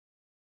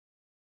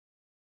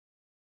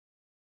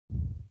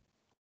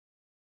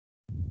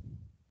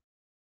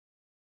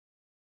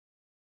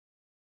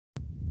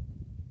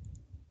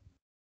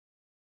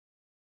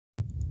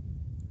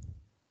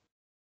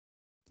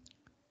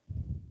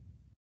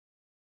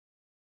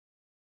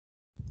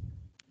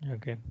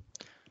Okay,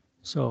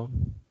 so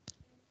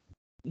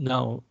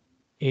now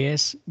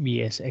AS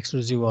BS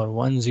exclusive or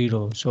 1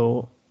 0.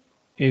 So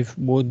if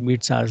both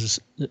bits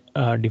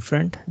are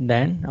different,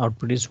 then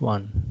output is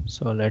 1.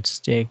 So let's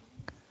take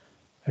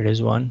it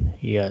is 1.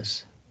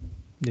 Yes,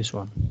 this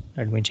one.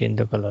 Let me change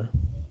the color.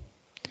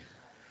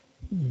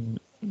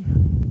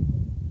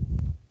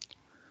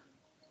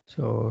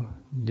 So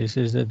this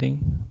is the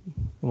thing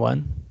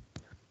 1.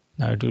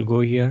 Now it will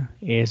go here.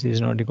 AS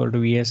is not equal to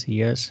BS.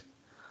 Yes.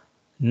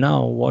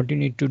 Now what you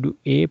need to do,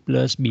 A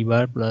plus B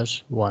bar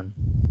plus 1.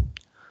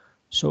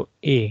 So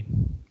A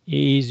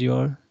is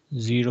your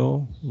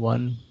 0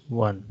 1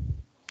 1.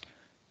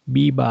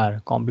 B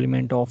bar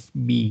complement of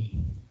B,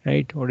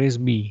 right? What is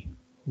B?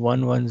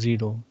 1 1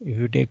 0. If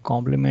you take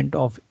complement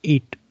of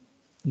it,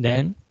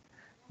 then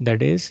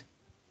that is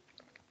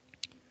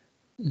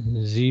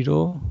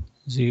 0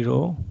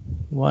 0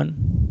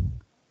 1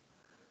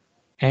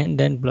 and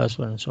then plus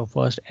 1. So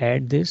first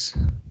add this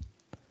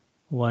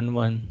 1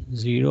 1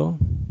 0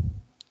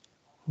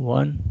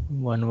 1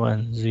 1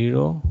 1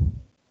 0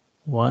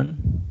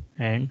 1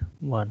 and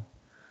 1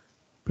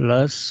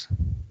 plus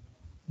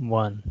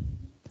 1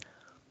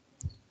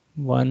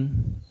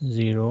 1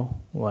 0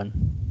 1,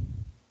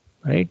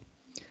 right?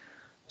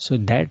 So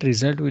that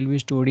result will be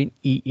stored in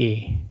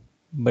EA.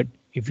 But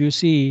if you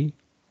see,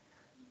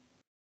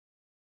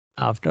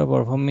 after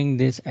performing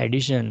this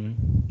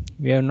addition,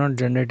 we have not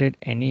generated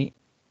any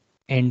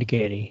end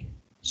carry.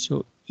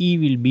 So E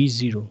will be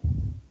 0.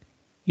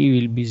 E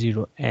will be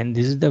 0. And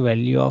this is the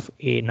value of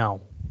A now.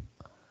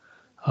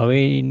 હવે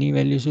એની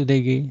value શું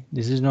થઈ ગઈ?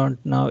 This is not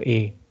now A.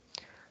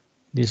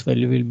 This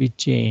value will be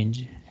changed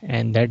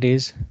and that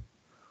is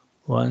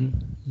 1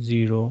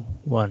 0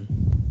 1.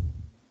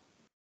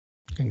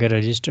 કે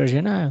register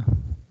છે ને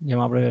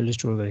જેમાં આપણે value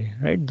store કરી,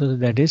 રાઈટ? તો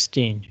that is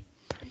change.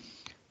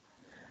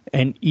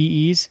 And E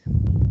is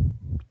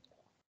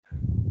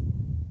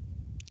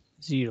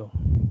 0,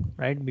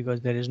 right? Because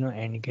there is no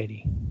end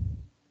carry.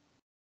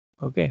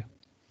 Okay.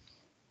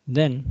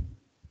 Then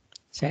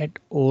set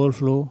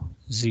overflow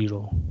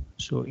 0.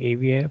 So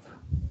AVF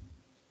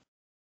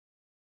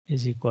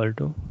is equal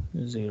to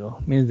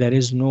 0. Means there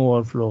is no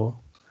overflow.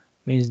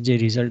 Means the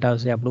result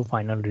આવશે આપણું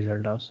final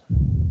result આવશે.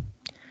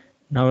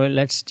 Now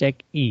let's check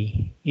E.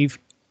 If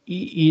E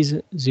is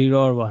 0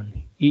 or 1,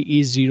 E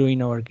is 0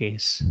 in our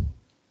case,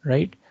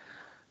 right?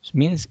 So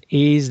means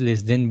A is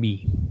less than B.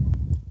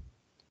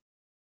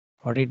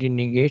 What it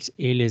indicates?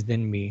 A less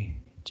than B.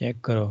 Check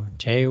karo.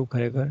 છે એવું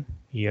ખરેખર?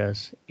 Yes.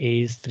 A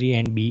is 3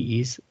 and B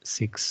is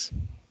 6.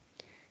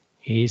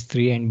 A is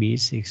 3 and B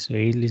is 6. So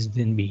A is less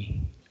than B.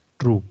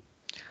 True.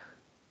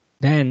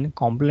 Then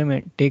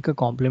complement. Take a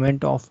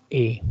complement of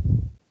A.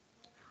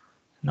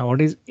 Now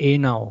what is A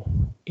now?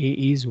 A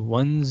is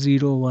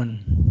 101.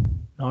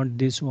 Not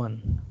this one.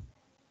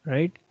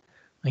 Right?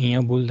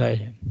 અહીંયા ભૂલ થાય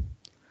છે.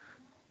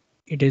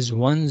 It is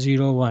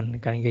 101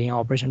 કારણ કે અહીંયા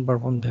operation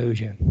perform થયું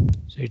છે.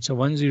 So it's a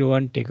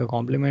 101. Take a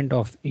complement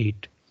of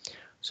 8.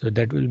 So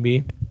that will be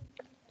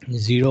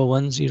 0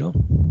 1 0.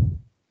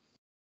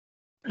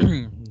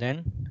 Then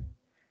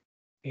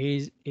A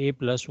is A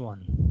plus 1.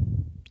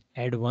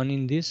 Add 1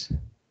 in this.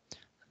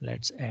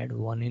 Let's add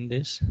 1 in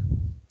this.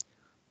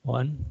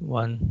 1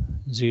 1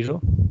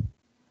 0.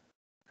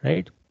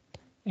 Right?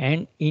 And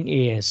in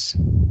AS,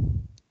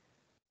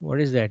 what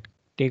is that?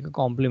 Take a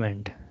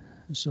complement.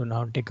 So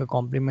now take a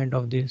complement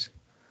of this.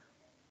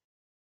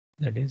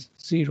 That is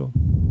 0.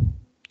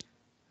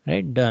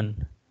 Right? Done.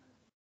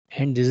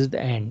 And this is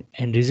the end.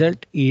 And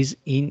result is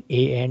in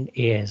A and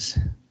AS.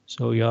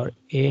 So your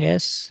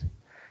AS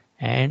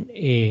and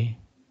A,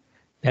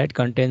 that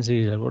contains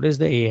result. What is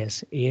the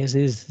AS? AS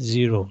is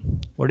 0.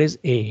 What is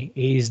A?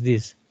 A is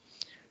this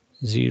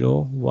 0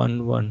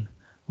 1 1.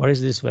 What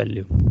is this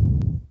value?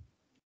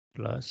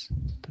 Plus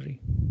 3.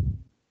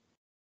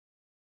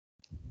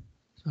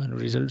 So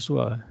results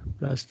were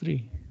plus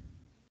 3.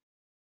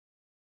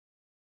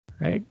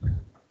 Right?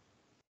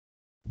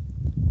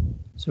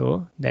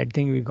 So that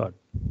thing we got.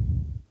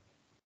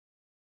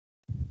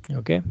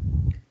 Okay.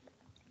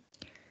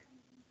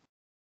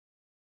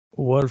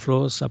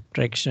 Overflow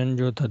subtraction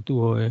જો થતું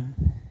હોય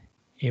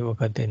એ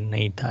વખતે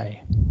નહીં થાય.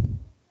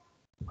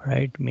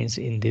 Right? Means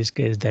in this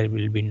case there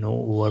will be no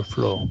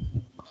overflow.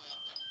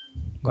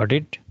 Got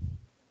it?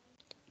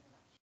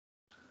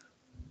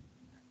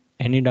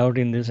 Any doubt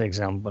in this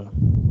example?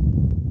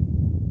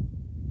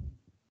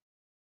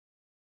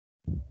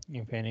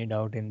 If any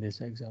doubt in this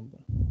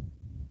example?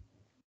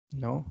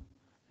 No?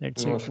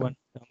 Let's take one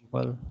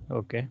example.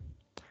 Okay.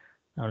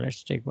 Now let's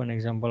take one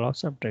example of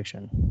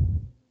subtraction.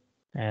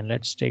 And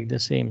let's take the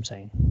same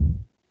sign.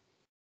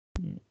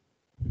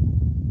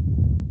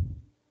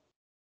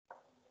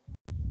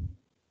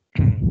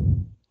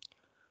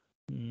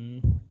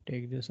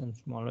 Take this on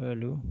smaller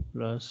value,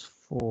 plus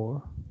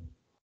 4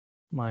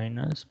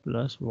 minus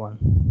plus 1.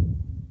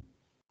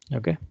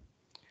 Okay.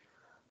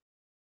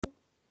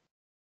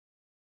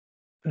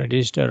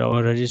 Register.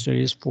 Our register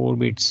is 4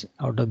 bits.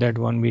 Out of that,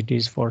 1 bit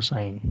is for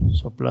sign.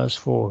 So plus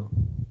 4.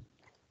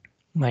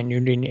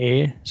 Minute in A,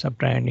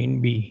 subtrahend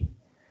in B.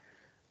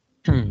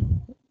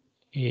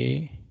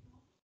 A,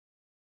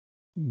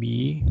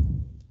 B,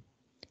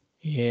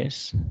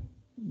 S,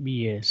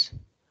 BS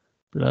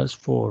plus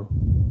 4,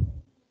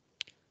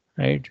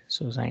 right?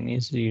 So sign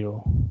is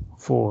 0,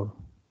 4,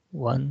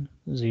 1,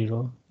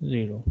 0,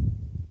 0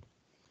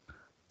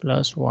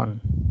 plus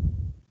 1,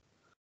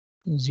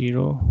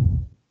 0,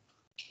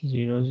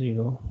 0,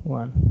 0,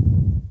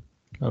 1.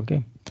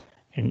 Okay,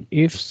 and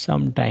if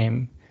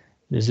sometime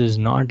this is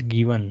not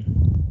given,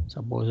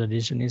 suppose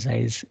addition is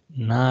size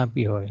na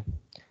api hoy,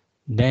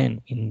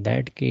 then in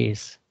that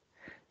case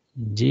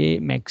J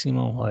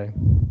maximum hoy,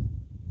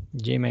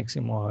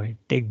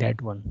 take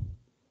that one,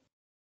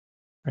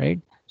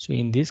 right? So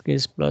in this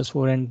case plus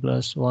 4 and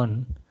plus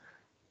 1,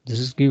 this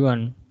is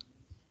given,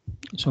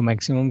 so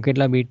maximum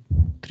ketla bit,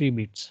 3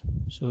 bits.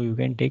 So you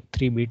can take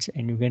 3 bits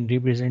and you can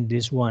represent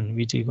this one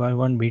which equal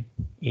 1 bit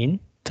in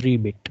 3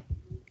 bit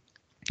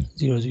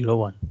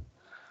 001.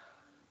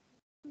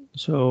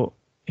 So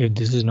if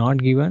this is not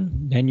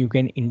given, then you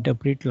can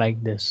interpret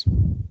like this.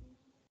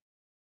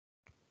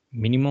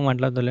 Minimum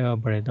આટલા તો લેવા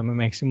પડે, તમે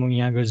maximum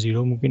અહીંયા આગળ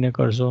 0 મૂકીને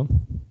કરશો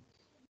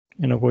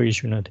એનો કોઈ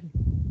ઇશ્યુ નથી.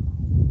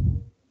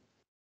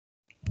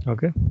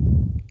 Okay,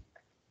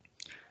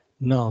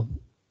 now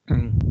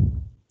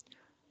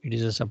it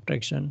is a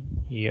subtraction.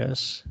 Yes,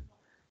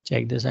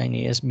 check the sign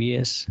as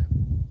bs.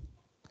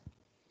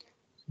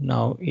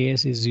 Now as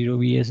is 0,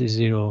 bs is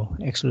 0,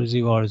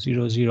 exclusive or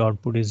 0 0,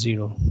 output is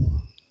 0,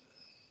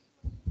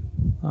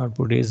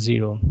 output is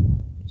 0.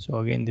 So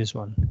again this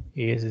one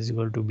as is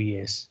equal to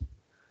bs,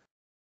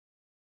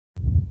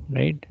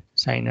 right?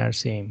 Sign are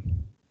same.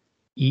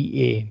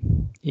 ea,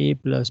 a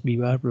plus b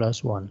bar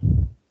plus 1.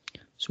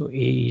 So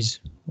a is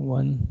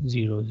 1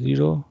 0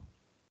 0.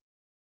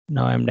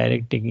 Now I'm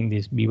direct taking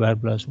this b bar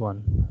plus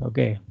 1.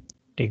 Okay,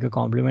 take a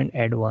complement,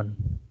 add 1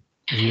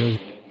 0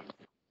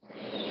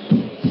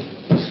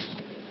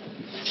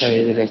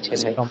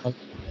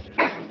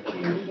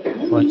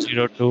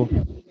 102.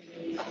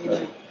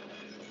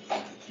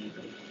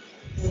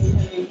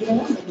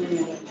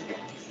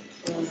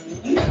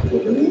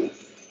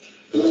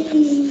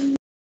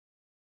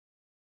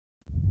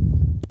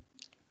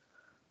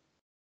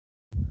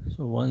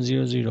 So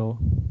 100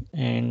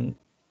 and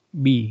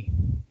b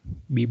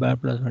bar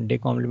plus 1,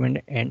 take complement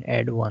and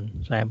add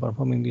 1. So I am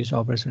performing this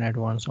operation at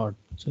one shot.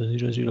 So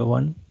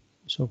 001,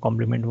 so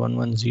complement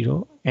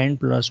 110 and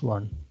plus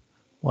 1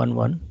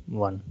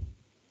 111.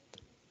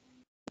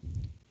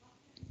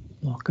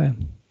 Okay,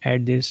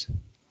 add this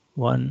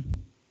 1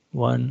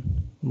 1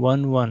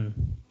 1 1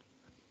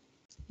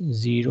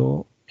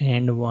 0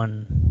 and 1,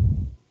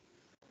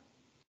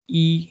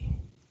 e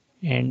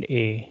and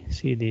a,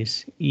 see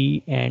this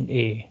e and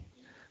a.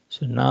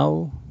 So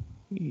now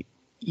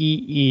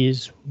e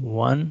is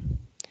 1,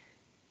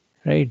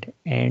 right,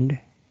 and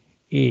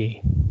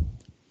a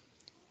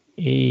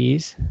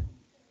is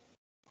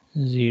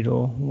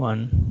 0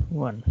 1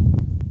 1.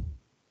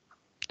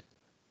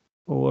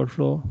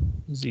 Overflow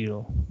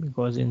 0,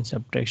 because in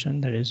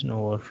subtraction there is no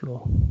overflow,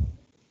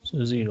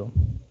 so 0.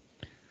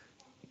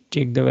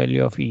 Check the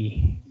value of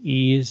e.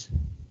 E is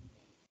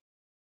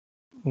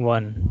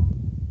 1,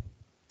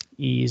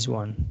 e is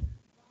 1,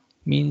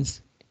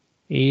 means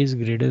a is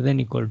greater than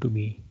equal to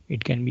b.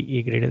 It can be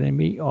a greater than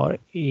b or a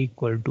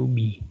equal to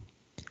b.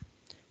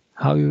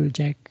 How you will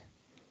check?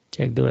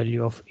 Check the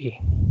value of a.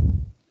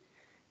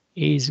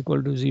 A is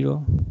equal to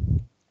 0.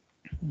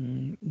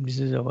 This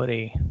is our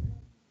a.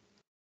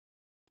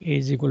 A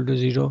is equal to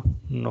 0.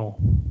 No,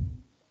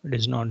 it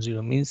is not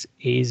 0, means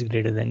a is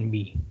greater than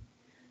b.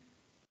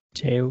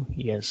 Check,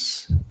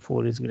 yes,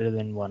 4 is greater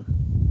than 1,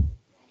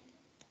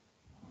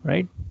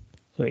 right?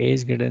 So a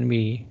is greater than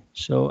b,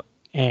 so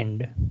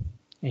and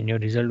your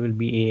result will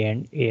be a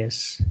and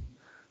as.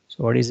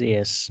 So what is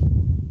as?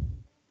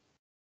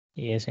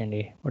 As and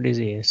a. What is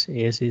as?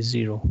 As is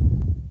 0.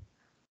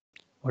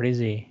 What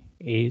is a?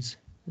 A is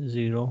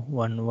 0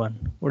 1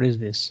 1. What is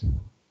this?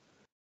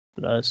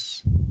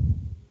 Plus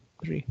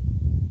 3.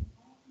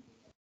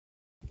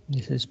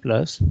 This is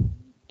plus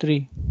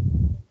 3,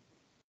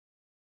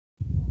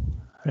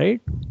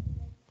 right?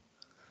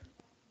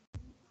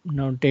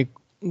 Now take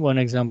one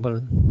example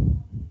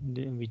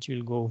which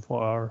will go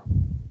for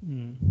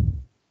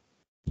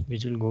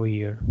which will go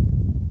here.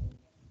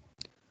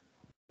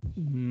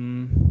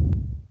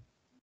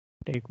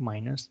 Take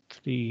minus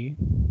 3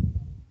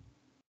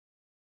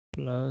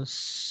 plus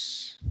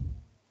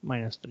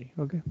minus 3.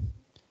 Okay,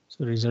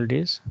 so result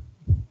is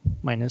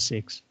minus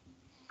 6.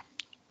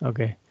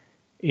 Okay,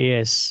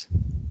 as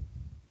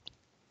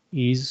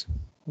is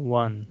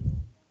 1,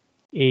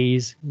 a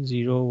is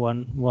 0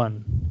 1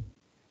 1,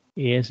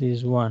 as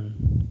is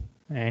 1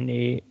 and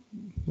a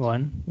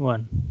 1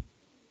 1,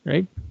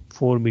 right?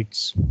 4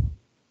 bits.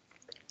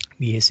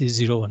 bs is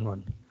 0 1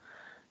 1.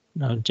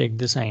 Now check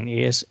the sign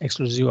as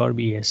exclusive or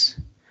bs.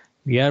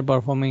 We are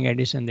performing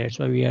addition, that's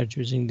why we are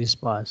choosing this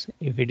pass.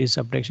 If it is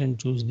subtraction,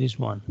 choose this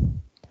one,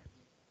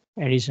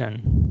 addition.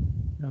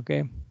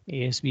 Okay,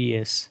 as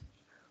bs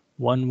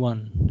 1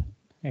 1,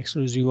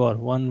 exclusive or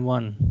 1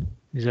 1,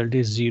 result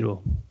is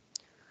 0.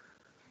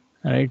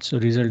 Alright, so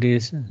result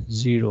is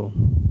 0.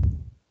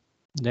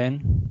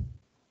 then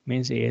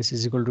means as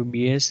is equal to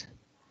bs.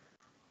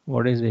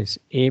 What is this?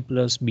 A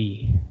plus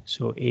b.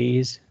 So a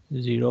is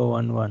 0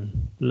 1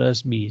 1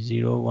 plus b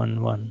 0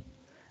 1 1.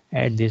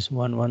 Add this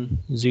 1 1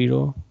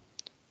 0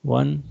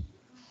 1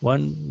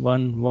 1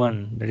 1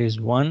 1. That is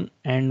 1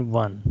 and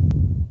 1.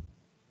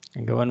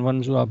 Okay, 1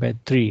 1 so up at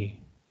 3.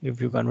 If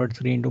you convert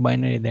 3 into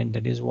binary, then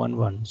that is 1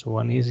 1. So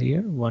 1 is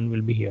here, 1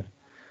 will be here,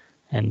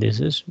 and this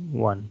is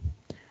 1.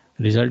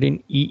 Result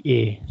in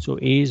EA. So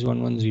A is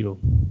 1 1 0.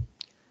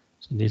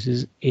 So this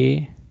is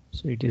A.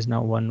 So it is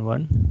now 1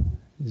 1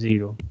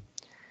 0.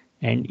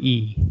 And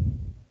E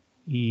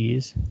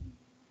is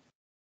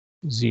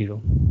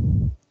 0.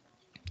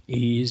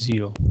 E is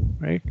 0,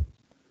 right?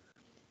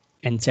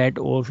 And set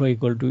overflow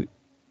equal to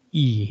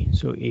E.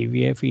 So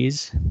AVF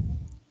is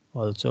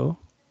also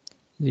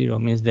 0,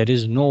 means there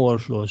is no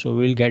overflow. So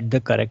we will get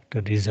the correct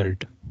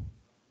result.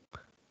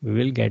 We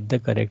will get the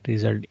correct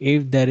result.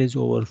 If there is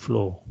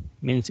overflow,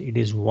 means it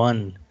is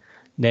 1,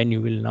 then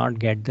you will not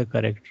get the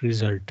correct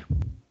result.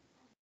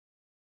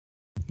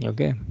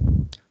 Okay.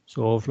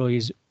 So overflow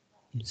is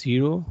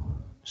 0.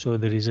 So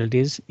the result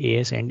is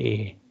AS and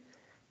A.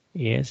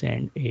 AS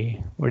and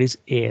A. What is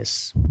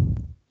AS?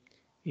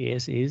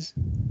 AS is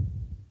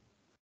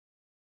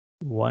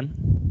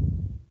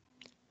 1.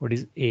 What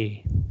is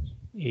A?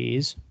 A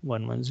is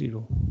 1 1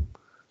 0.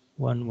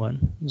 1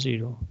 1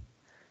 0.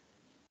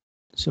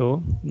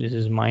 So this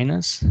is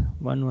minus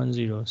 1 1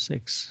 0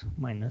 6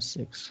 minus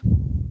 6.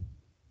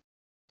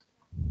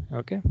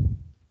 Okay.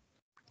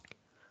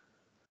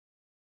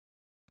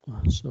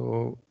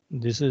 So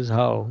this is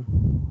how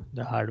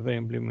the hardware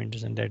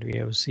implementation that we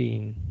have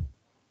seen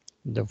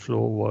the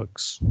flow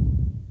works.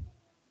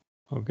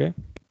 Okay.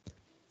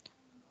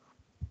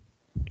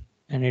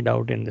 Any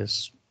doubt in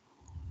this?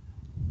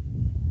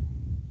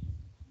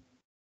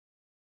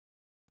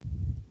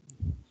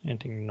 I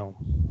think no.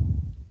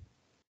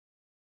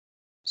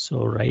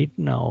 So right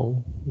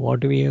now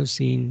what we have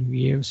seen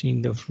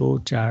the flow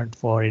chart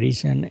for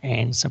addition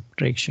and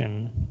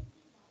subtraction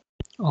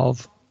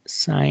of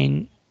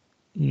sign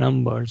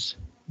numbers,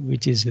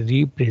 which is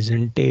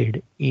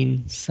represented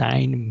in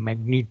sign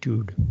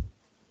magnitude.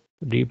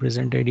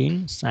 Represented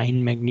in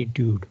sign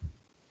magnitude.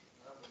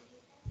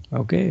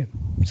 Okay,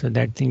 so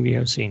that thing we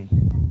have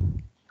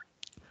seen.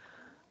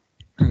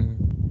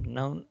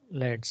 Now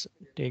let's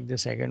take the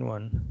second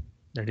one,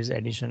 that is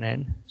addition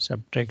and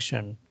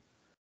subtraction.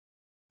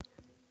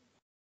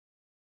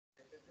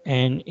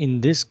 And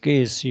in this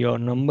case your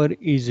number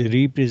is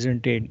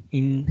represented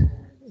in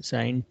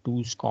sign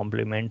 2's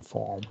complement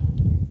form.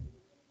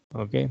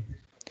 Okay,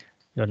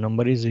 your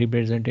number is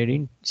represented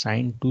in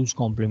sign 2's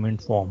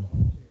complement form.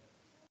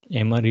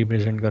 એમાં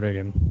represent કરે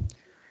છે.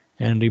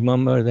 And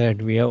remember that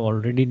we have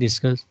already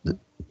discussed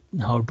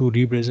how to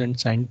represent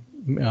sign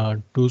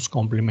 2's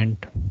complement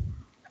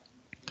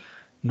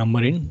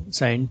number in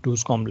sign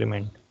 2's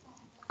complement.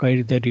 કઈ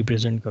રીતે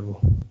represent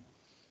કરવું.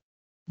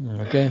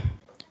 Okay,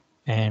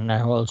 and I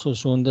have also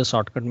shown the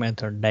shortcut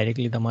method.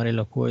 Directly તમારે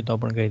લખવું હોય તો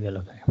પણ કઈ રીતે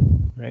લખાય,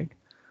 right?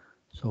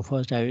 So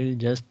first I will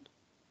just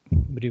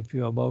brief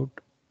you about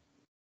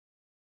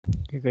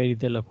કે કઈ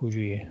રીતે લખવું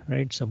જોઈએ,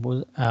 right?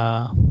 Suppose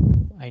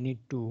I need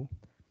to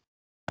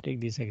take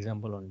this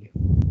example only.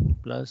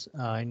 Plus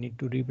I need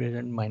to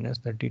represent minus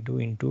 32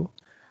 into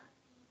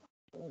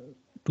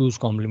 2's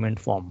complement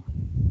form.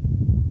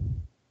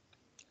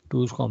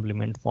 2's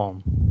complement form.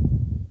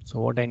 So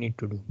what I need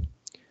to do?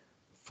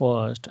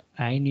 First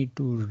I need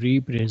to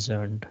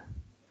represent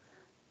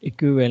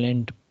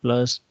equivalent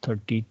plus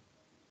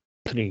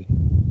 33.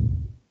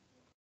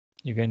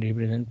 You can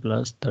represent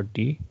plus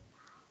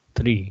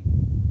 33.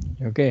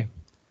 Okay,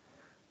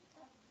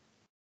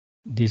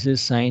 this is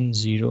sign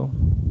 0,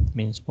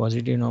 means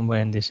positive number,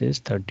 and this is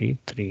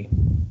 33.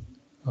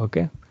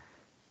 Okay,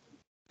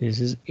 this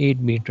is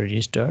 8-bit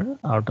register.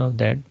 Out of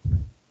that,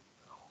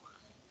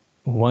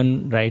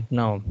 one right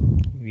now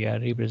we are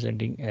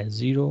representing as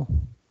 0,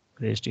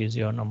 rest is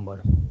your number.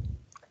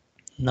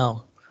 Now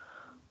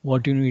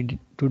what you need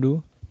to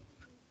do,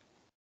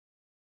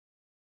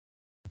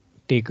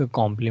 take a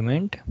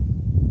complement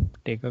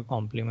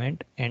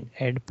and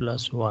add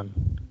plus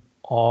 1,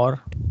 or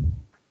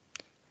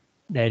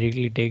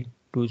directly take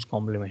 2's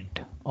complement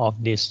of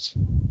this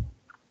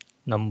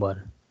number,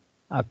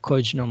 આખો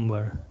જ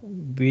number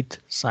with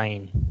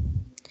sign.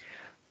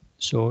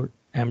 So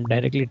I'm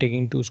directly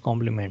taking 2's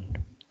complement.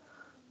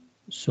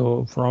 So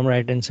from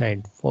right hand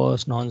side,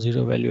 first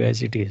non-zero value as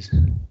it is.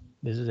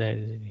 This is as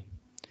it is.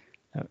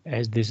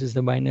 As this is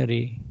the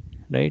binary,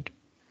 right?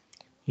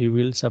 You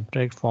will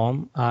subtract from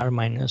r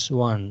minus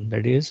 1,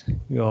 that is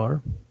your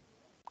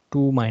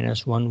 2 minus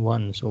 1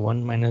 1. So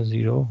 1 minus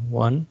 0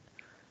 1.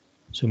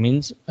 So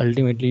means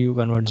ultimately you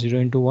convert 0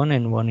 into 1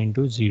 and 1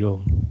 into 0,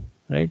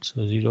 right?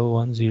 So 0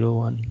 1 0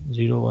 1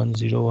 0 1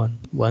 0 1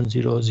 1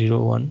 0 0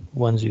 1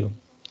 1 0.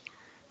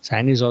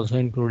 Sign is also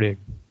included.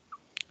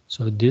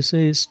 So this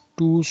is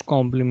 2's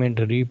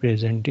complement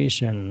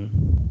representation.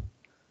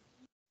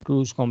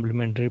 2's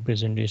complement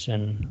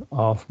representation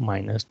of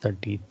minus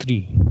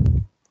 33.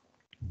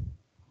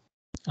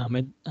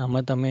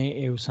 આમાં તમે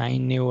એવું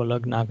sign ને એવું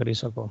અલગ ના કરી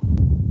શકો.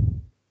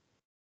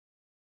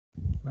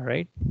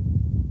 Right?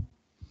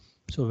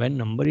 So when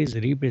number is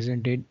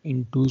represented in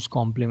 2's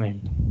complement,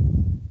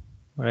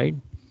 right?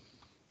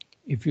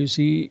 If you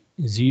see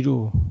 0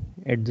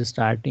 at the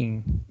starting,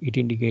 it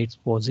indicates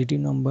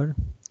positive number.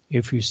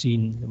 If you see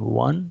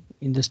 1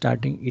 in the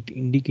starting, it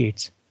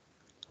indicates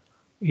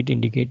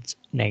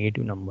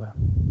negative number.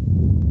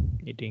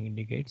 It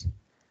indicates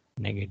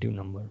negative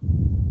number.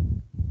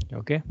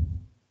 Okay.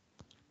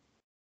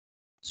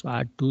 So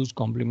our 2's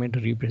complement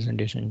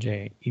representation છે.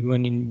 Even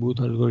in both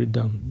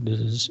algorithm, this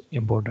is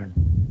important.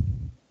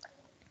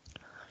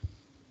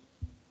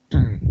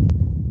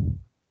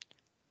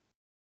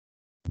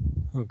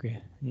 Okay,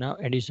 now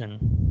addition.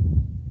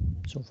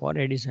 So for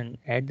addition,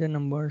 add the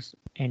numbers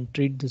and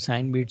treat the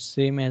sign bits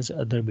same as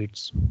other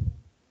bits.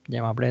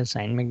 જેમ આપણે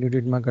sign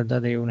મેગ્નિટ્યુડમાં કરતા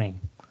હતા એવું નહીં,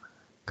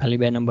 ખાલી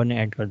બે નંબરને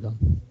એડ કરી દો.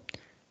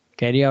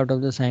 Carry out of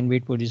the sign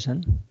bit position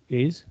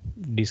is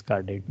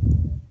discarded.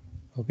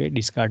 Okay,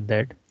 discard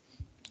that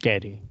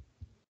carry.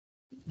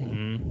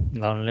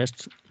 Now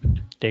let's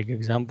take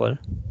example.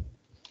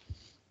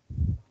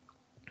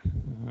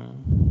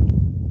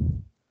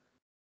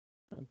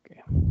 Okay,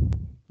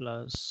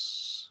 plus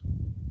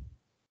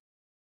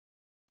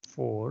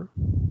 4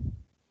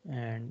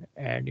 and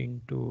add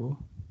into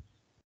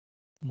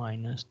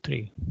minus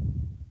 3.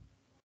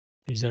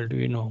 Result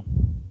we know,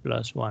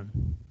 plus 1.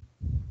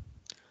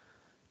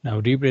 Now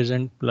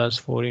represent plus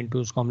 4 in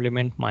 2's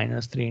complement,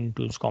 minus 3 in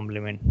 2's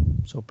complement.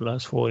 So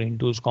plus 4 in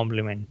 2's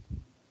complement.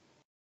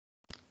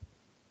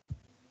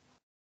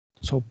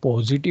 So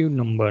positive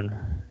number,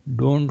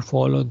 don't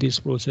follow this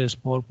process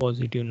for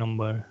positive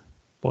number.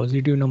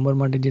 Positive number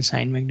માટે જે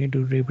sign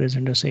magnitude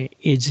represent હશે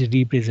એ જ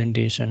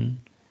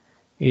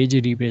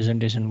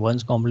representation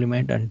 1's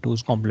complement and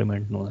 2's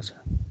complement નું હશે.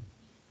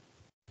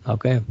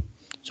 Okay,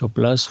 so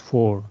plus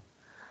 4,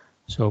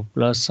 so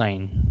plus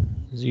sign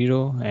 0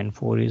 and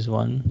 4 is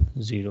 1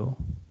 0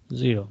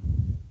 0.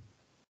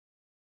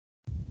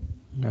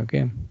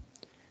 Okay,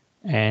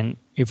 and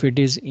if it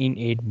is in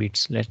 8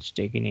 bits, let's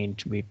take in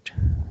 8 bit,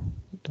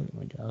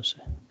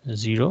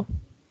 0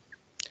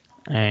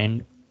 and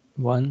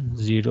 1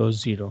 0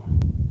 0.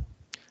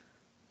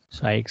 So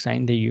I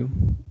sign the u.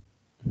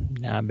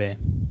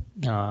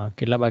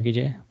 કેટલા બાકી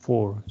છે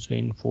 4. So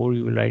in 4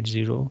 you will write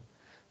 0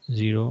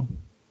 0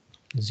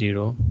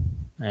 0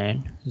 and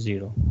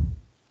 0.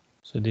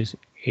 So this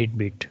 8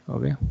 bit.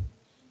 Okay,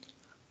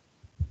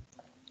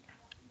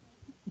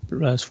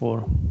 plus 4.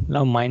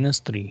 Now minus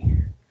 3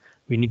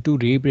 we need to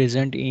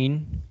represent in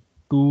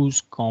 2's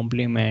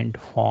complement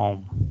form.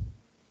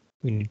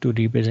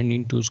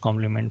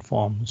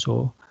 So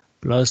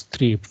plus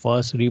 3,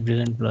 first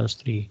represent plus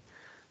 3.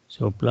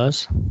 So plus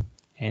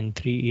and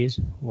 3 is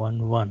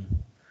 1 1.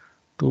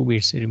 2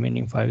 bits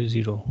remaining 5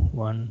 0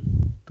 1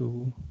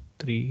 2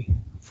 3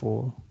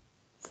 4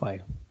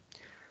 5.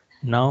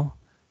 Now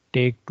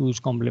take 2's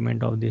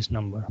complement of this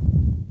number.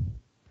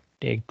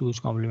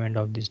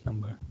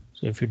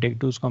 So if you take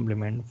 2's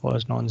complement,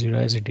 first non-zero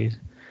as it is,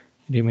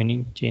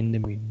 remaining change the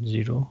bit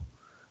 0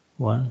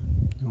 1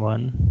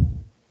 1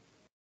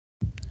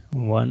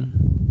 1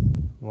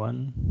 1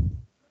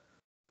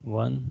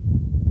 1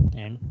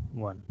 and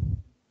 1.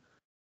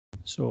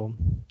 So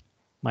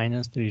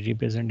minus 3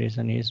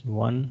 representation is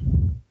 1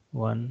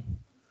 1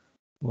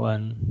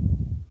 1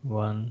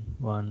 1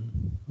 1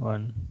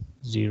 1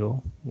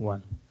 0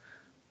 1.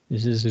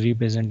 This is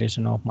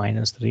representation of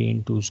minus 3 in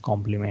 2's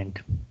complement,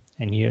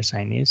 and here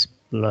sign is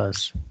plus,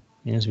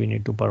 means we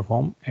need to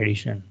perform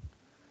addition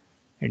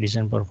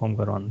perform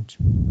કરવાનું છે.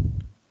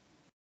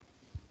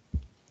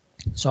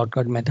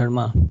 Shortcut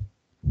મેથડમાં,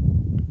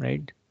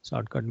 right,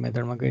 shortcut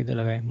મેથડમાં કઈ રીતે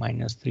લગાય,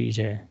 -3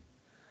 છે.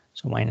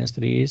 સો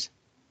 -3 is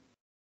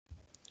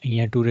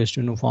અહીંયા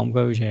 2 નું form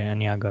કયું છે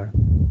અને આગળ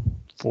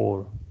 4.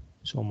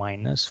 So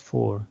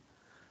 -4.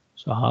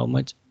 So how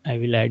much I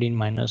will add in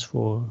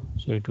 -4?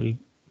 So it will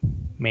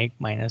make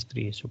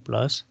 -3. So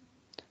plus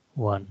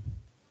 1.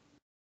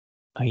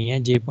 અહીંયા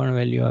જે પણ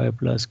વેલ્યુ આવે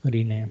પ્લસ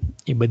કરીને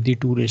એ બધી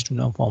 2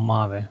 ના ફોર્મમાં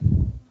આવે,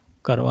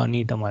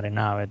 કરવાની તમારે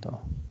ના આવે તો,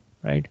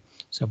 right.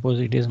 Suppose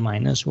it is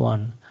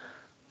 -1,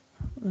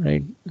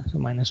 right. સો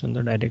 -1 તો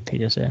ડાયરેક્ટ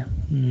થઈ જશે.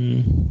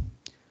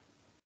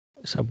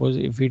 Suppose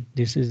if it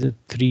this is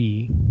 3,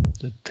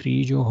 તો 3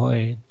 જો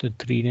હોય તો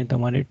 3 ને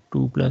તમારે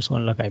 2 +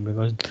 1 લખાય,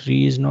 because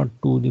 3 is not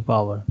 2 the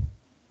power,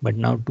 but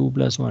now 2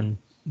 + 1,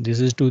 this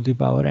is 2 the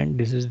power and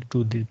this is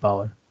 2 the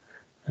power,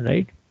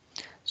 right.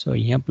 સો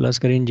અહીંયા પ્લસ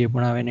કરીને જે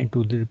પણ આવે એને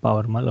 2 ધી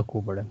પાવરમાં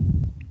લખવું પડે.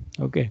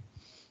 Okay,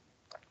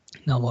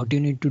 now what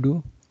you need to do,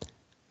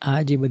 આ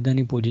જે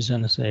બધાની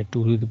પોઝિશન હશે 2 to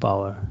the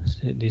power,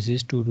 this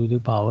is 2 to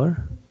the power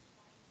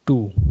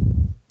 2,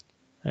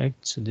 right.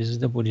 So this is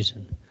the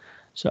position.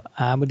 સો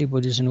આ બધી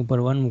પોઝિશન ઉપર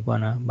 1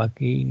 મૂકવાના,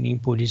 બાકીની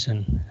પોઝિશન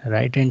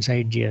રાઇટ હેન્ડ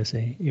સાઈડ જે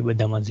હશે એ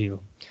બધામાં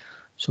 0.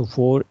 સો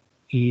 4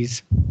 is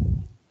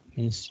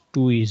means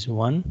 2 is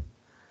 1,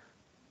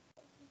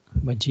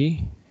 પછી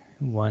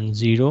 1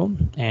 0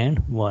 and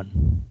 1.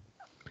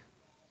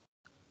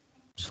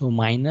 સો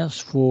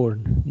 -4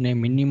 ને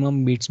મિનિમમ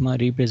બીટ્સમાં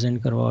રિપ્રેઝેન્ટ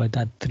કરવા હોય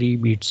તો 3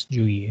 બીટ્સ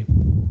જોઈએ.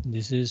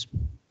 This is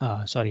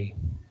sorry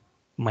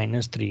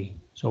 -3.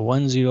 સો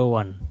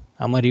 101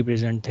 આમાં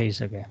રિપ્રેઝેન્ટ થઈ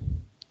શકે.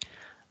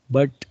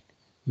 But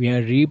we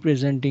are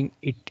representing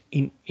it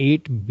in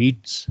 8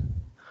 bits.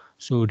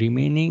 So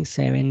remaining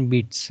 7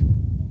 bits,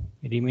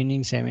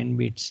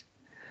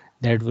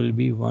 that will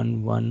be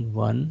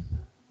 111,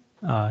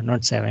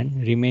 not 7,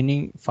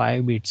 remaining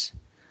 5 bits,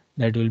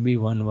 that will be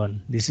 11.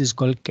 This is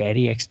called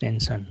carry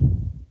extension.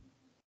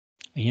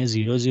 અહીંયા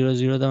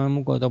 000 તમે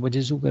મૂકો તો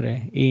પછી શું કરે,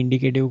 એ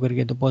ઇન્ડિકેટિવ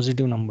કરીએ તો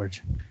પોઝિટિવ નંબર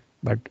છે,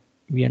 but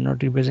we are not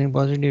representing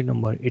positive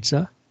number, it's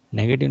a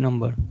negative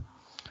number.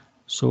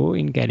 So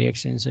in carry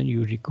extension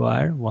you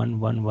require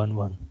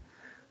 1111,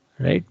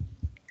 right?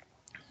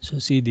 So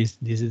see this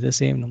is the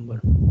same number.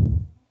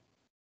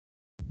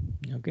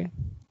 Okay,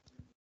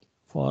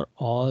 for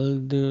all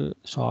the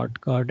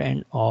shortcut and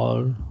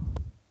all,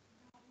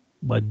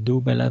 બધું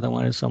પહેલા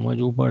તમારે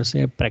સમજવું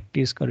પડશે,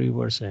 practice કરવી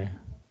પડશે.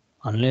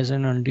 Unless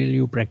and until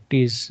you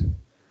practice,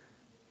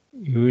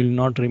 you will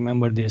not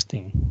remember this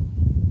thing.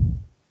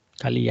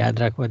 ખાલી યાદ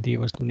રાખવાથી એ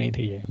વસ્તુ નહીં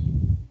થઈ જાય.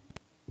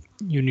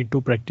 You need to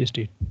practice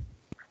it.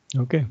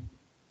 Okay,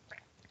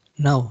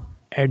 now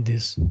add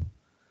this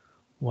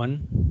 1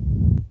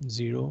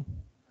 0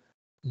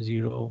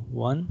 0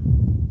 1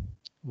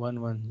 1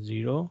 1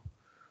 0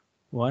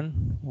 1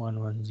 1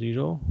 1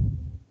 0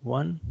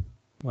 1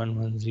 1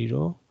 1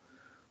 0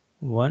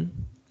 1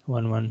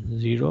 1 1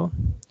 0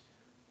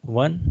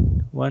 1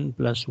 1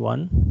 plus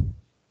 1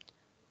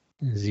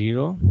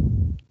 0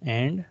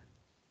 and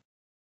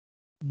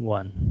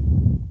 1.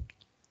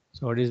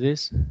 So what is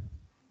this?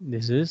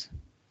 This is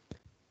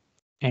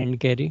AND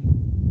carry,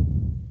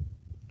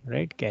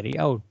 right? Carry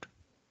out.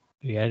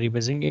 We are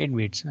representing 8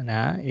 bits and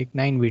આ એક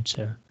 9 bits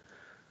છે.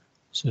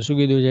 So શું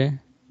કીધું છે?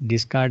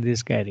 Discard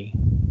this carry,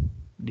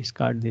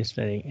 discard this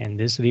carry, and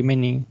this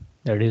remaining,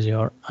 that is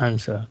your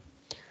answer.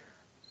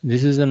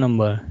 This is the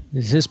number,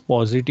 this is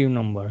positive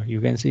number. You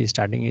can see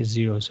starting is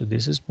 0, so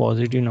this is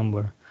positive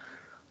number.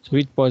 So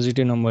which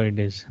positive number it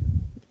is?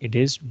 It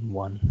is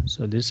 1.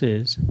 So this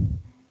is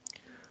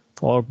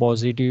for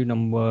positive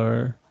number,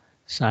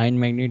 sign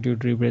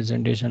magnitude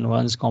representation,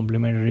 1's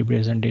complementary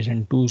representation,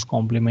 2's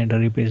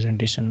complementary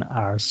representation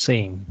are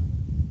same.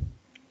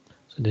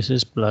 So this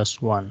is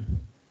 +1.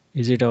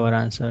 Is it our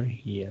answer?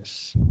 Yes.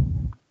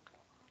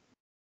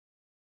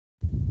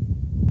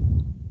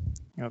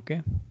 Okay.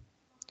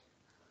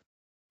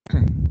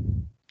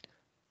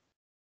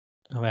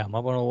 હવે આમાં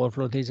પણ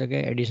overflow થઈ શકે,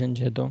 addition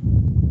છે તો,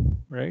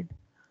 right?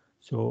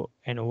 So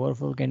an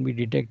overflow can be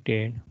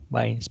detected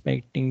by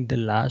inspecting the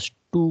last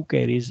 2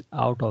 carries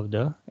out of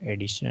the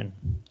addition.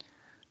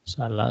 So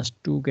our last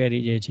 2 carry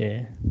je che,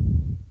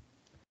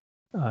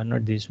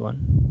 not this one,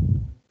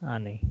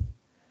 nahi,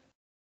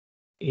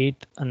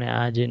 8 અને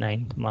આ જે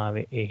 9th માં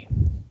આવે એ.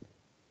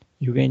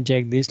 You can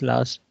check this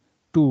last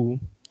 2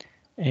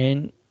 and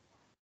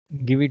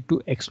give it to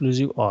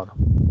exclusive OR.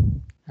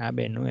 આ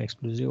બેનું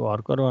exclusive OR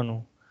કરવાનું,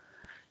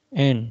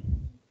 and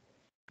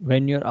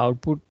when your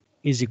output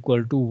is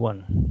equal to 1,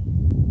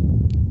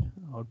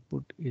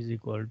 output is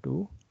equal to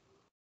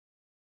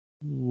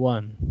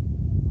 1,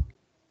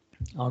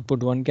 output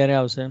 1 ક્યારે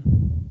આવશે?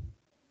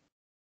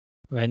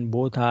 When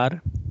both are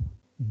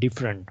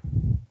different,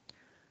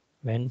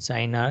 when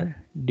sign are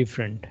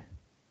different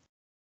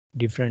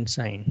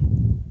sign,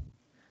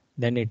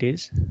 then it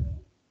is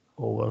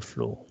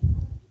overflow,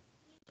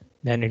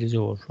 then it is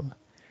overflow.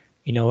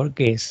 In our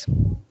case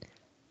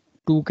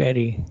 2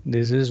 carry,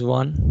 this is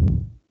 1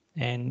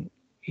 and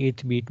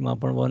 8th bit માં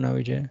પણ 1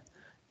 આવી જાય,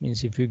 means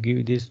if you give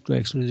this to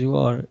exclusive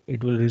OR, it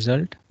will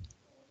result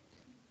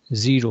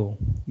 0,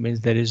 means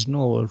there is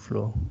no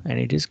overflow, and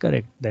it is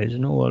correct, there is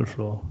no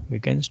overflow. We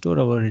can store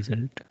our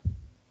result.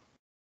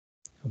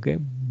 Okay,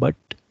 but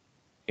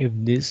if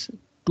this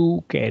 2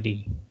 carry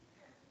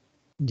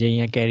જે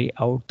અહીંયા carry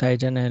out થાય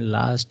છે ને,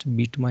 last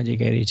bit માં જે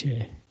carry છે,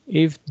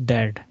 if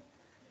that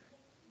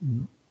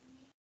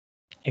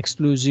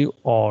exclusive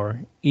OR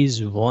is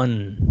 1,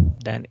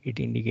 then it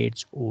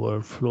indicates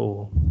overflow,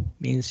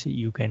 means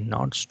you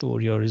cannot store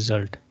your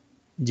result.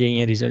 જે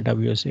અહીંયા result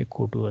આવ્યું હશે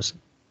ખોટું હશે.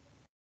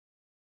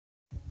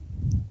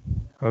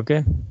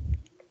 Okay,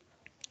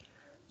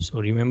 so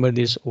remember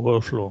this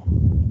overflow,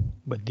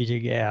 બધી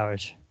જગ્યાએ આવે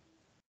છે.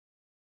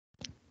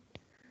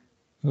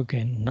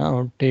 Okay, now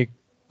take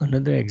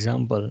another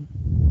example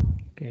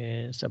કે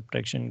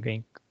subtraction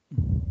કંઈક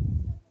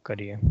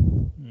કરીએ.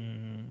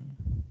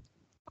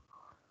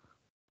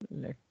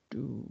 Let's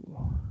do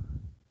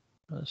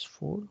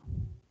 +4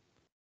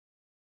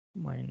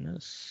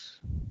 minus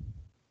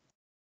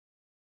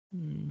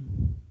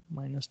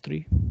 -3.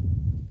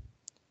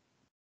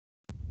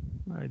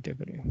 આ રીતે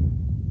કરીએ.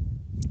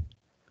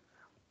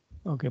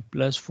 Okay,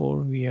 +4,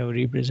 we have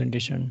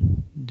representation,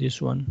 this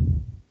one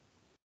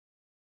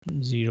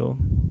 0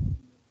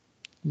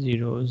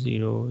 0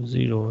 0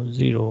 0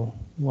 0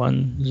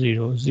 1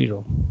 0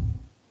 0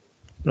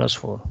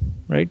 +4,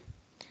 right?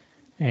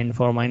 And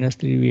for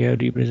 -3 we have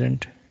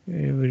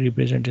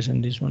representation,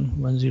 this one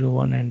 1 0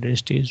 1, and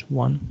rest is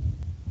 1.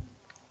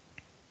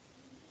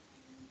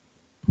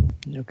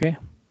 Okay,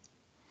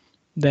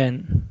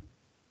 then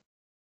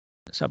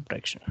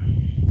subtraction.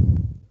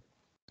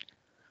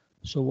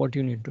 So what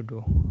you need to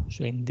do,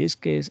 so in this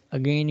case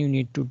again you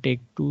need to take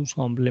 2's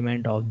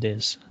complement of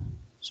this.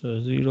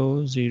 So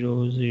 0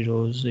 0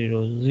 0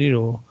 0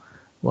 0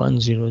 1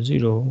 0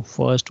 0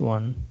 first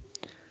one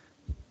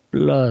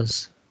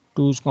plus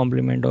 2's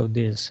complement of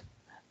this.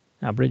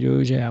 આપણે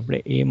જોયું છે આપણે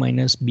a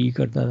minus b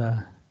કરતા હતા,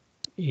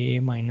 a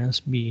minus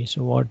b. So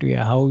what we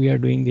are, how we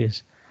are doing this,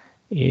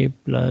 a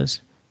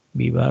plus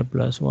b bar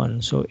plus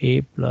 1, so a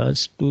plus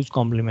 2's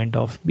complement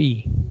of b.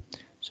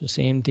 So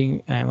same thing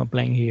I am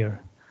applying here.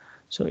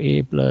 So a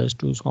plus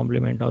 2's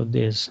complement of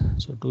this,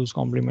 so 2's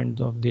complement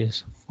of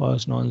this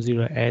first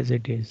non-zero as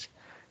it is,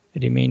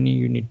 remaining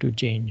you need to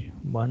change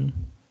 1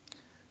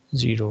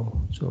 0.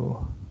 So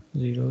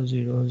 0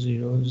 0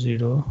 0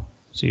 0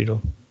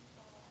 0,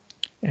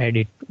 add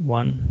it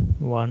 1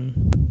 1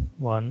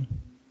 1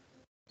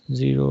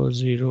 0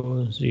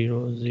 0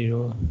 0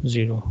 0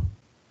 0.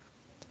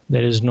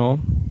 There is no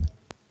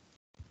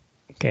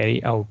carry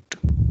out.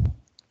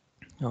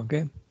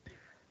 Okay,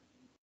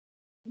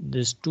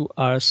 these two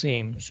are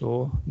same,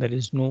 so there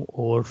is no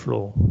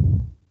overflow.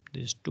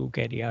 These two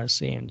carry are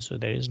same, so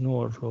there is no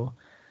overflow.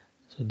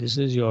 So this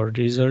is your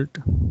result,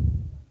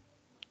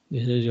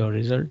 this is your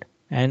result,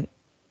 and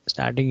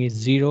starting is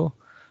 0,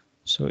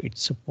 so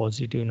it's a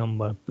positive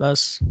number.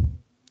 Plus,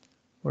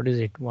 what is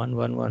it, 1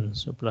 1 1,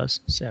 so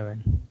plus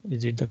 7.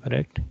 Is it the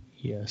correct?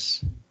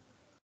 Yes,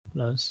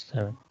 plus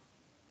 7.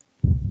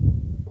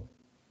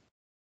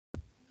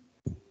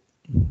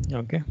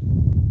 Okay,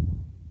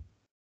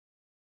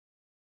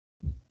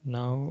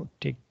 now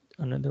take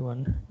another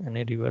one and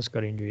a reverse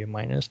કરીને જોઈએ.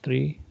 -3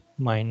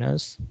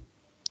 minus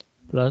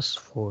plus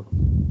 4.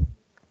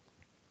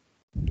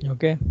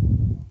 Okay,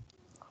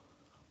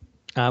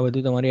 આ બધું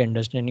તમારી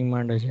understanding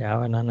માટે છે.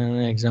 આવા નાના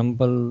નાના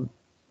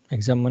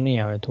એક્ઝામમાં નહીં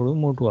આવે, થોડું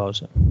મોટું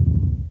આવશે.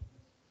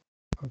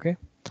 Okay,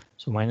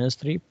 so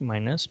 -3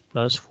 minus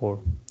plus 4.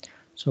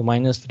 So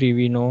 -3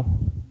 we know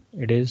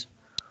it is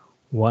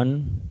 1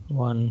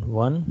 1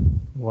 1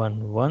 1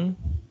 1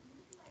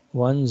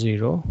 1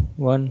 0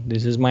 1.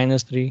 This is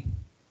 -3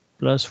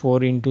 plus 4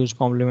 into its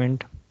complement.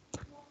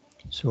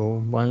 So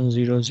 1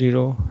 0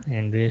 0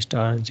 and rest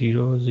are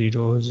 0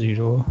 0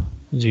 0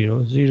 0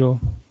 0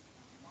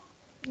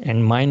 and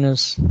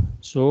minus.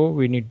 So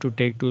we need to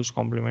take 2's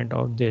complement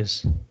of this.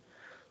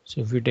 So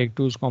if we take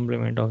 2's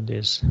complement of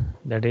this,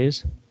 that is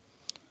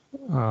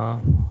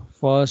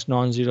first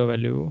non-zero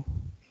value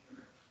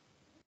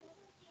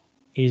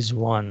is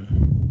 1.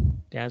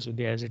 As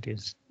it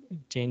is,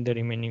 change the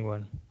remaining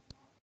one.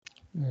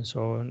 So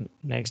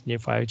next જે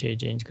 5 છે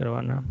change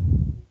કરવાના.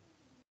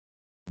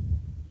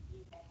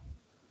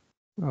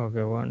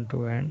 Okay, 1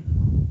 2 and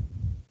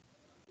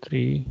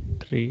 3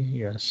 3.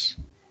 Yes,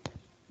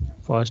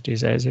 first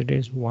is as it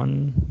is, 1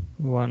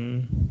 1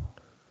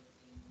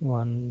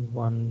 1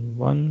 1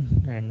 1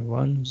 and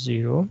 1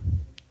 0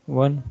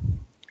 1.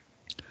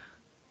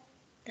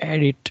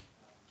 Add it.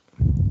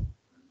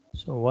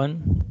 So 1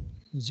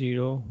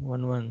 0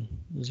 1 1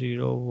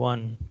 0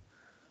 1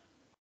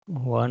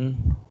 1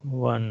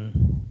 1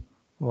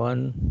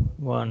 1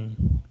 1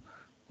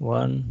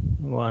 1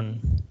 1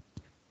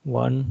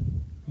 1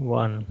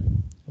 1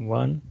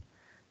 1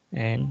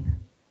 and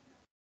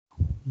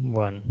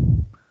 1.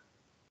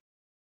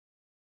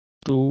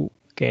 2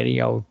 carry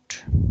out,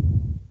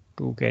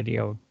 2 carry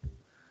out.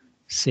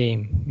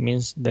 Same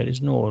means there is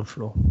no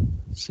overflow,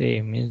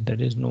 same means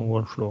there is no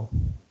overflow.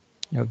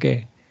 Okay,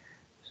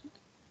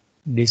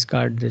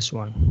 discard this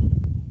one,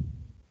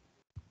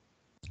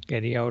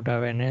 carry out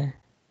આવે ને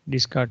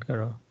discard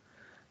કરો.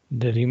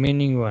 The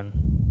remaining one,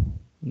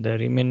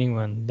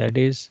 that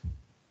is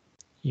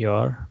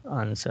your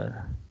answer.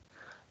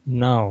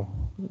 Now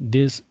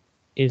this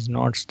is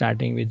not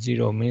starting with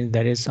 0, means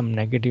there is some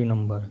negative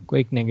number,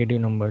 quick negative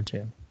number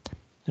છે,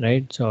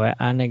 right? So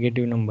આ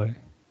negative number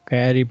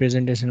કયા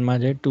representationમાં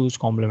છે? 2's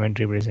complement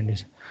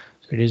representation.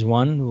 So it is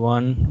 1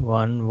 1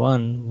 1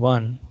 1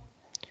 1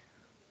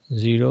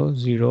 0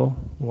 0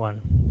 1.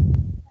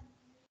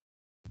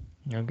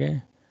 Okay,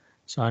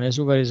 so આને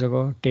શું કરી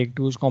શકો? Tech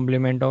 2's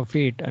complement of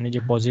it અને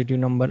જે પોઝિટિવ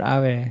નંબર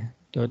આવે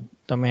તો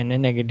તમે એને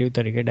નેગેટિવ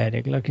તરીકે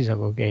ડાયરેક્ટ લખી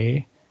શકો કે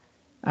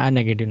આ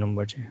નેગેટિવ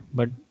નંબર છે.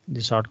 But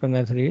the shortcut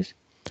method is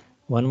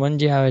 1 1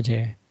 જે આવે છે,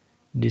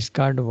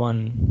 ડિસ્કાર્ડ 1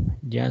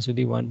 જ્યાં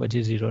સુધી 1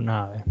 પછી 0 ના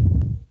આવે.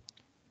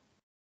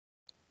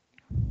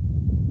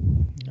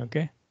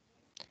 Okay,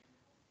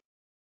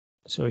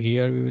 so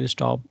here we will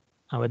stop.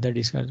 આ બધા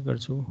ડિસ્કસ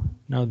કરશું.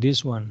 Now this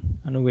one,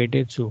 આનું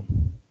વેટેજ શું?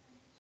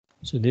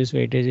 So this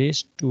weightage is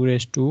 2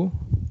 raised to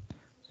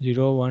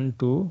 0 1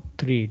 2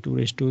 3, 2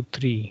 raised to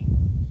 3,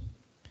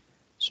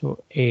 so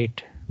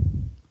 8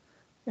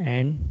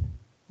 and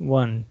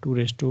 1, 2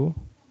 raised to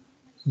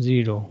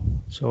 0,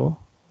 so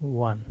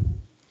 1.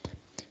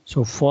 So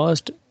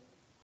first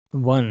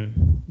 1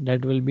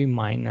 that will be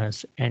minus,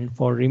 and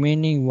for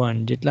remaining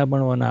 1 જેટલા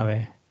પણ 1 આવે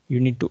you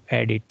need to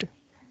add it,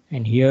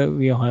 and here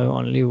we have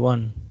only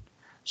 1,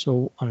 so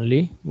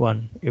only 1.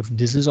 If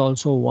this is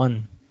also 1,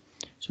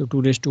 So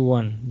 2 raised to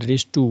 1, that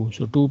is 2.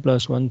 So 2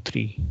 plus 1,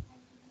 3.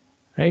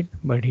 Right?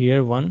 But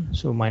here 1,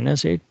 so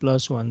minus 8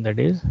 plus 1, that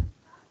is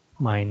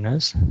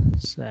minus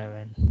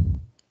 7.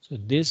 So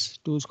this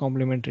 2's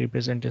complement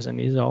representation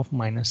is of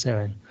minus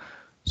 7.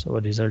 So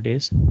our result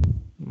is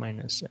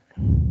minus 7.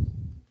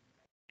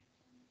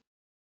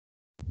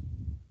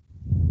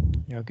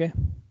 Okay.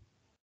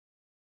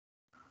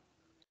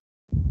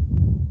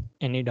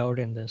 Any doubt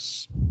in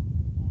this?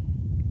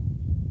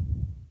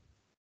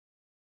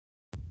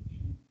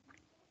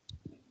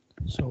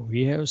 So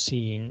we have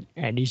seen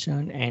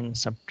addition and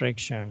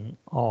subtraction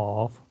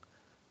of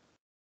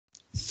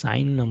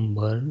sine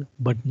number,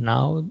 but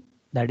now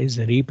that is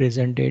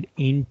represented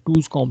in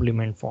 2's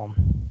complement form.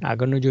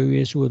 આગળનું જોયું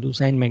એ શું હતું?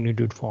 Sine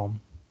magnitude form.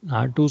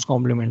 2's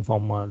complement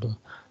form માં હતું.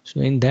 So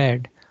in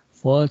that,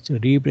 first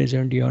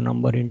represent your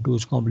number in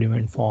 2's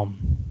complement form.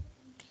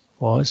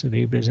 First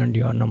represent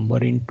your number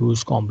in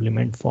 2's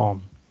complement form.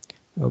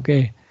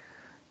 Okay.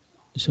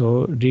 So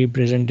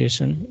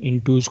representation in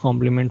 2's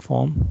complement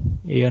form,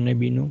 A અને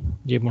B નું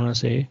જે પણ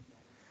હશે.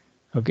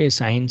 Okay,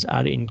 signs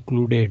are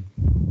included.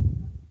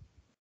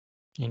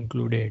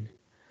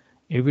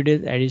 If it is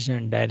addition,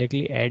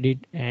 directly add it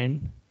and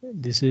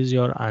this is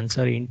your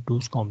answer in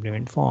 2's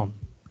complement form.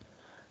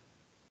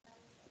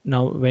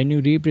 Now when you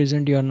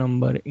represent your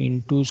number in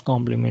 2's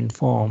complement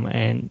form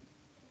and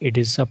it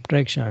is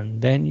subtraction,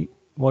 then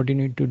what you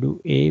need to do?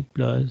 A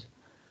plus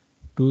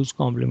 2's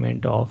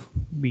complement of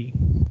B.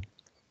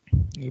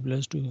 A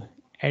plus 2,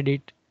 add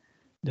it,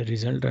 the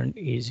resultant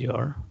is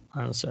your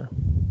answer.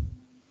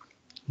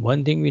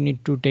 One thing we need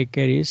to take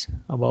care is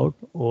about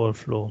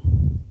overflow.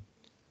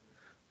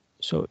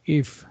 So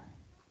if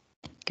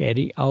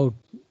carry out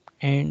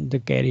and the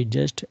carry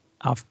just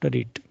after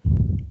it,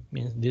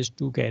 means this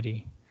two carry,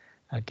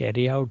 a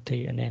carry out થઈ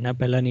અને એના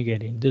પહેલાની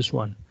carry, this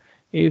one,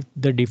 if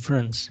the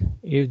difference,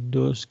 if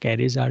those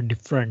carries are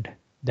different,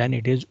 then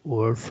it is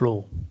overflow.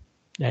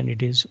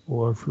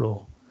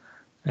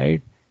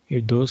 Right?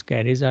 If those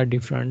carries are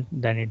different,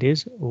 then it is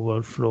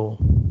overflow.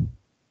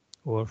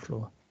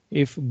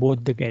 If both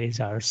the carries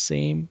are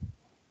same,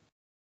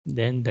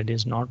 then that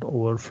is not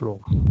overflow.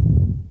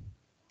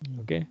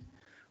 Okay.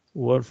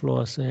 Overflow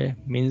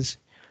means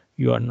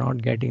you are not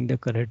getting the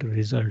correct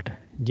result.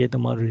 જે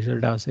તમારું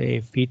result આવશે એ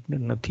fit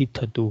નથી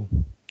થતું.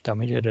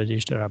 તમે જે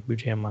register આપ્યું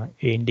છે એમાં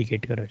એ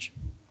ઇન્ડિકેટ કરે છે.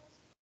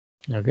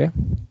 Okay.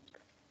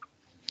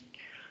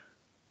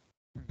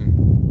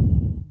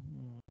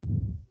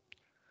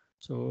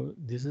 So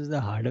this is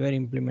the hardware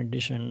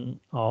implementation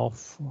of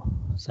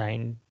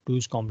sine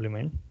 2's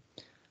complement.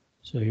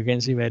 So you can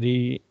see very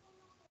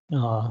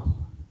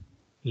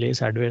less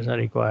hardware are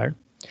required.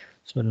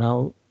 So now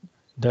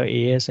the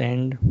AS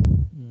and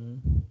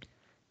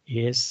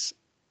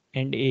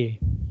A,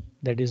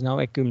 that is now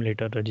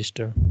accumulator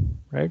register,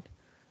 right?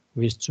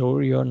 We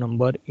store your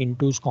number in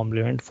 2's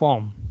complement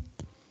form.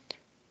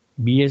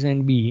 BS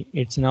and B,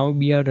 it's now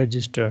BR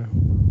register,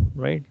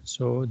 right?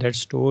 So that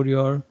store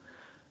your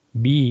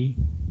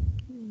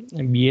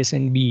BS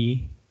and B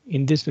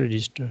in this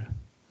register,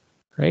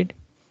 right?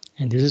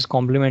 And this is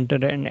complementer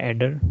and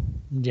adder,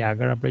 જે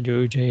આગળ આપણે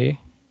જોયું છે એ,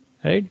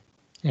 right?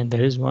 And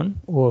there is one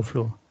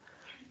overflow.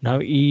 Now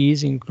E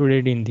is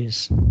included in this.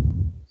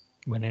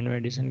 બંનેનું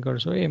addition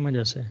કરશો એમાં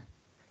જશે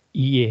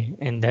EA,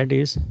 and that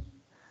is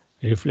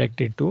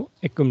reflected to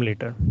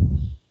accumulator.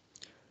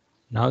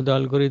 Now the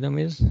algorithm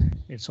is,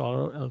 it's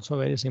also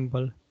very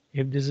simple.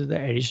 If this is the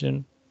addition,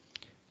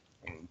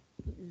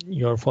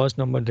 your first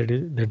number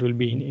that will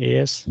be in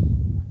AS,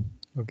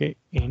 okay,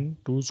 in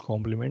 2's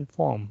complement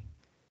form.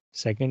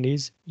 Second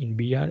is in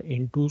BR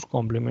in 2's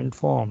complement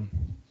form.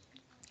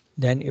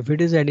 Then if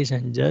it is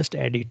addition, just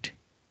add it,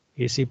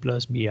 AC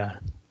plus BR,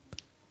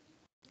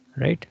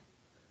 right?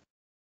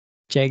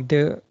 Check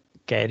the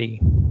carry,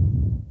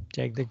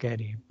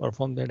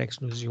 perform that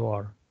exclusive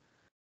OR,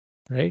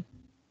 right?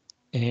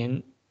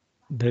 And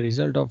the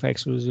result of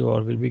exclusive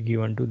OR will be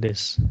given to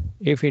this.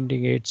 If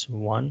indicates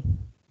 1,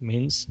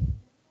 means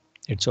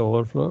it's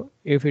overflow.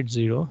 If it's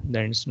 0,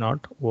 then it's not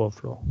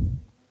overflow.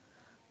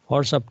 For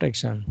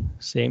subtraction,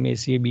 same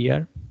AC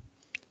BR.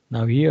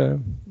 Now here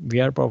we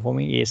are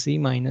performing AC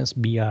minus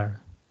BR.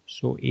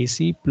 So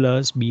AC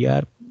plus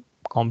BR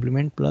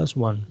complement plus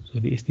 1. So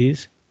this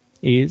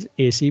is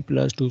AC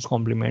plus 2's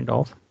complement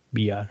of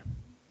BR.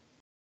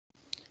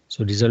 So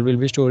result will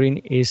be stored in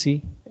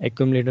AC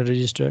accumulator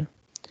register,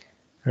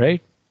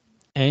 right?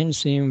 And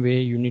same way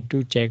you need to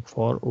check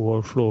for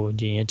overflow.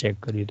 જે અહીંયા check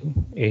કરી દો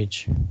H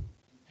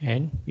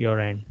and your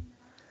end,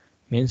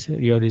 means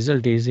your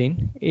result is in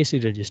AC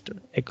register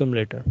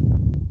accumulator.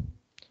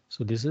 So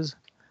this is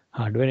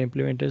hardware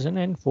implementation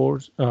and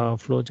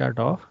flow chart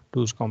of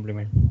 2's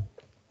complement.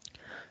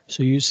 So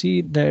you see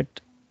that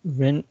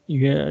when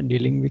you are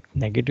dealing with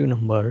negative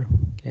number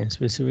and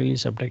specifically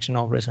subtraction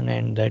operation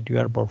and that you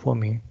are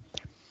performing,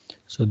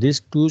 so this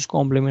 2's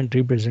complement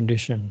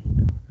representation,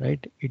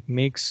 right, it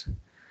makes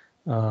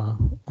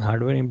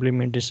hardware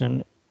implementation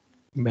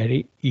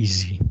very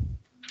easy.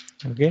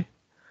 Okay.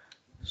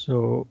 So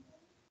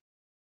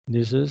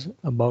this is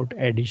about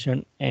addition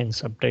and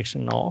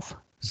subtraction of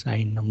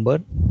sign number.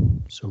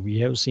 So we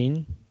have seen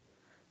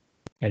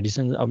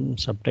addition and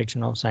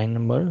subtraction of sign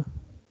number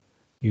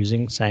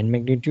using sign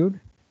magnitude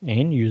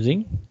and using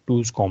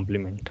 2's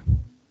complement.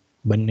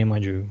 બંનેમાં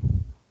જોયું,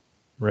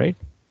 right?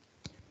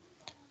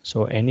 So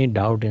any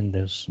doubt in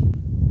this?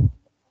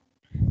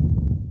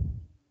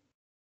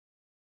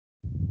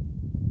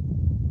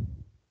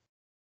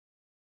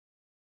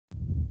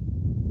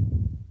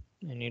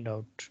 Any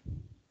doubt?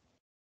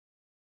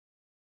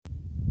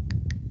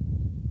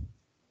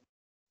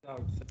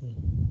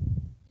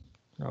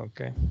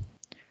 Okay.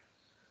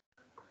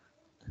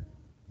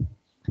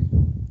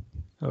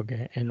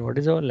 Okay. And what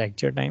is our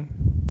lecture time?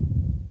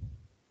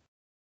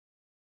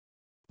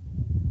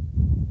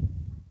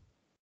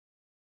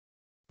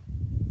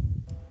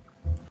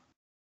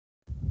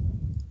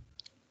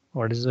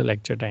 What is the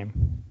lecture time?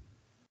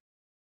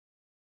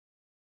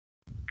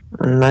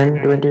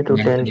 9:20 to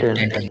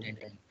 10:10.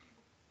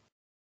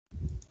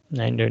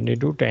 9:20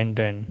 to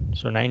 10:10.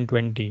 So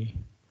 9:20.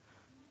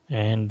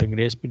 And the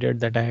grace period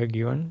that I have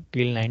given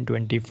till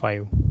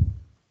 9:25.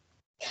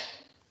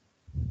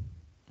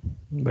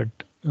 But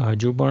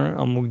હજુ પણ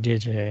અમુક જે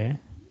છે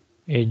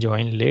એ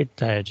join late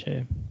થાય છે,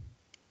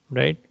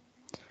 right?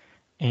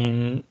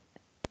 And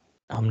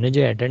અમને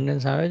જે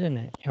attendance આવે છે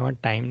ને એમાં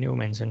ટાઈમ ને એવું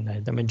મેન્શન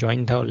થાય. તમે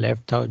જોઈન થાઓ,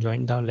 લેફ્ટ થાઓ,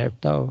 જોઈન થાઓ,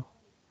 લેફ્ટ થાઓ,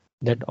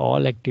 that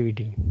all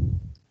activity,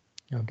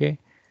 okay,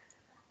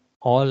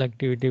 all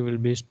activity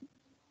will be